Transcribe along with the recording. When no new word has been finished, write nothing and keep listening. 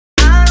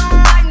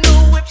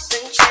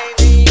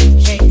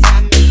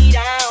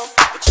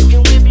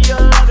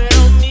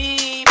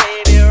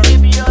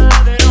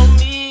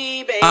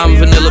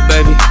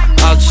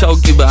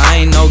choke you, but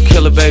I ain't no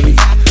killer, baby.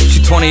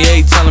 She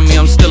 28, telling me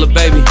I'm still a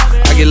baby.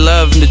 I get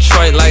love in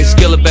Detroit like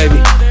Skillet, baby.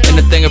 And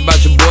the thing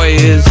about your boy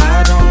is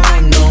I don't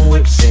like no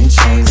whips and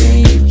chains,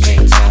 and you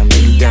can't tie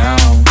me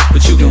down.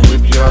 But you can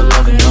whip your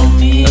lovin' on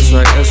me. That's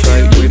right, that's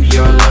right. Whip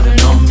your lovin'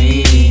 on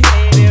me.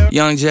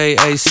 Young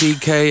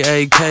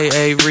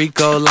J-A-C-K-A-K-A,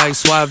 Rico like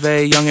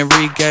Suave, Young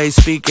Enrique,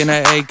 speaking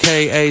at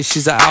AKA.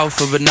 She's an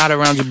alpha, but not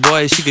around your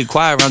boy. She get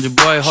quiet around your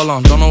boy. Hold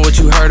on, don't know what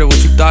you heard or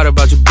what you thought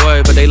about your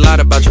boy, but they lied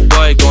about your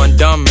boy. Going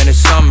dumb, and it's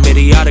something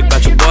idiotic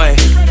about your boy.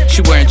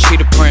 She wearing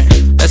cheetah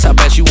print, that's how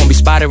bad she won't be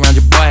spotted around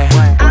your boy.